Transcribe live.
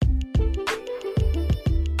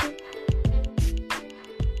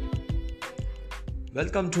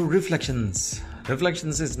Welcome to Reflections.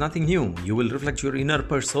 Reflections is nothing new. You will reflect your inner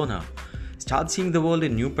persona. Start seeing the world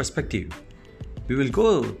in new perspective. We will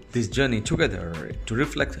go this journey together to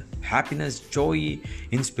reflect happiness, joy,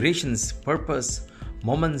 inspirations, purpose,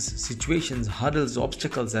 moments, situations, hurdles,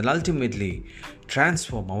 obstacles, and ultimately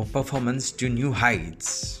transform our performance to new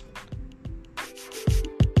heights.